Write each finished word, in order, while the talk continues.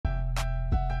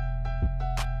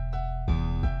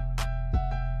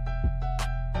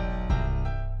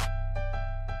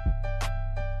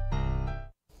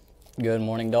Good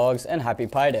morning, dogs, and happy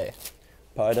Pi Day.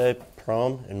 Pi Day,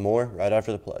 prom, and more right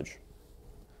after the pledge.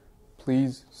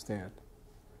 Please stand.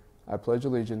 I pledge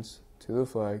allegiance to the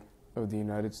flag of the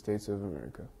United States of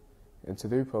America and to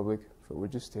the republic for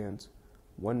which it stands,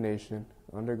 one nation,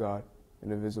 under God,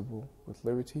 indivisible, with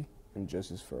liberty and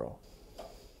justice for all.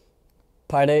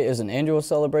 Pi Day is an annual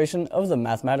celebration of the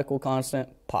mathematical constant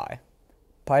pi.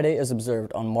 Pi Day is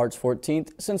observed on March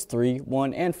 14th since 3,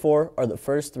 1, and 4 are the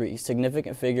first three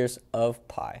significant figures of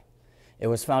pi. It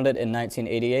was founded in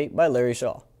 1988 by Larry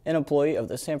Shaw, an employee of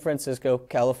the San Francisco,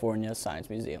 California Science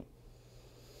Museum.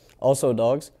 Also,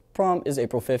 dogs, prom is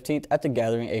April 15th at the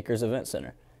Gathering Acres Event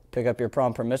Center. Pick up your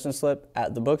prom permission slip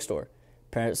at the bookstore.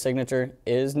 Parent's signature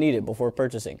is needed before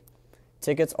purchasing.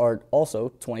 Tickets are also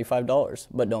 $25,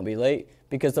 but don't be late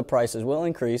because the prices will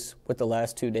increase with the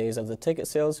last 2 days of the ticket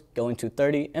sales going to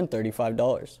 $30 and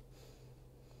 $35.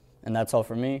 And that's all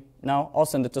for me. Now I'll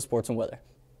send it to sports and weather.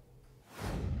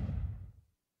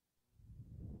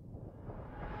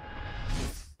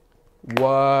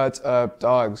 What's up,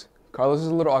 dogs? Carlos is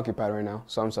a little occupied right now,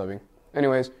 so I'm subbing.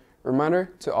 Anyways,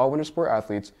 reminder to all winter sport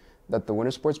athletes that the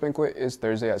winter sports banquet is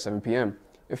Thursday at 7 p.m.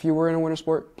 If you were in a winter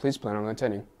sport, please plan on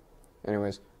attending.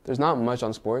 Anyways, there's not much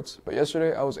on sports, but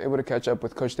yesterday I was able to catch up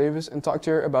with Coach Davis and talk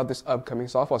to her about this upcoming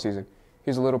softball season.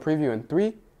 Here's a little preview in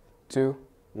 3, 2,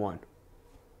 1.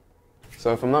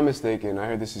 So if I'm not mistaken, I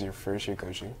heard this is your first year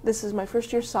coaching. This is my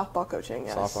first year softball coaching,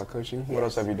 yes. Softball coaching? What Yes.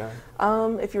 else have you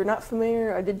done? If you're not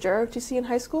familiar, I did JROTC in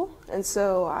high school, and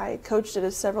so I coached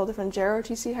at several different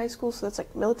JROTC high schools, so that's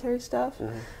like military stuff.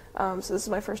 So this is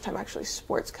my first time actually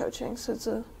sports coaching, so it's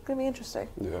going to be interesting.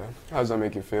 Yeah. How does that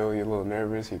make you feel? You a little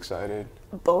nervous? You excited?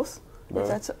 Both,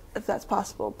 Both? if that's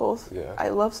possible. Both. Yeah. I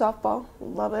love softball,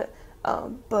 love it,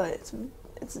 but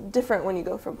it's different when you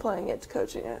go from playing it to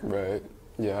coaching it. Right.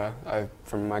 Yeah.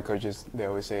 From my coaches, they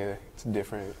always say that it's a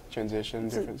different transition,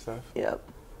 different stuff. Yep.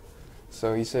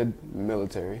 So he said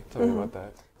military. Tell me about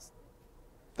that.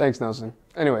 Thanks, Nelson.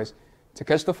 Anyways, to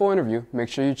catch the full interview, make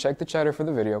sure you check the chatter for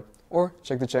the video or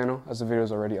check the channel as the video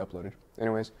is already uploaded.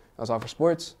 Anyways, that's all for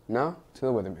sports. Now to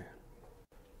the weatherman.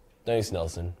 Thanks,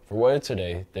 Nelson. For weather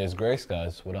today, there's gray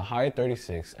skies with a high of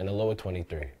 36 and a low of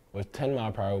 23 with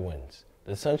 10-mile-per-hour winds.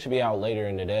 The sun should be out later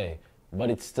in the day, but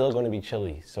it's still going to be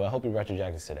chilly, so I hope you brought your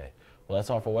jackets today. Well, that's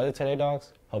all for weather today,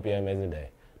 dogs. Hope you have an amazing day.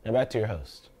 Now back to your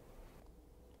host.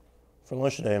 For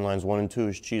lunch today, in lines 1 and 2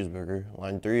 is cheeseburger,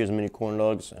 line 3 is mini corn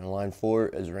dogs, and line 4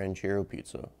 is ranchero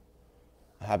pizza.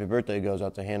 A happy birthday goes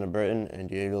out to Hannah Breton and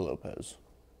Diego Lopez.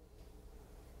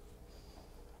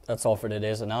 That's all for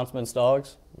today's announcements,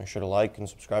 dogs. Make sure to like and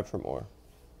subscribe for more.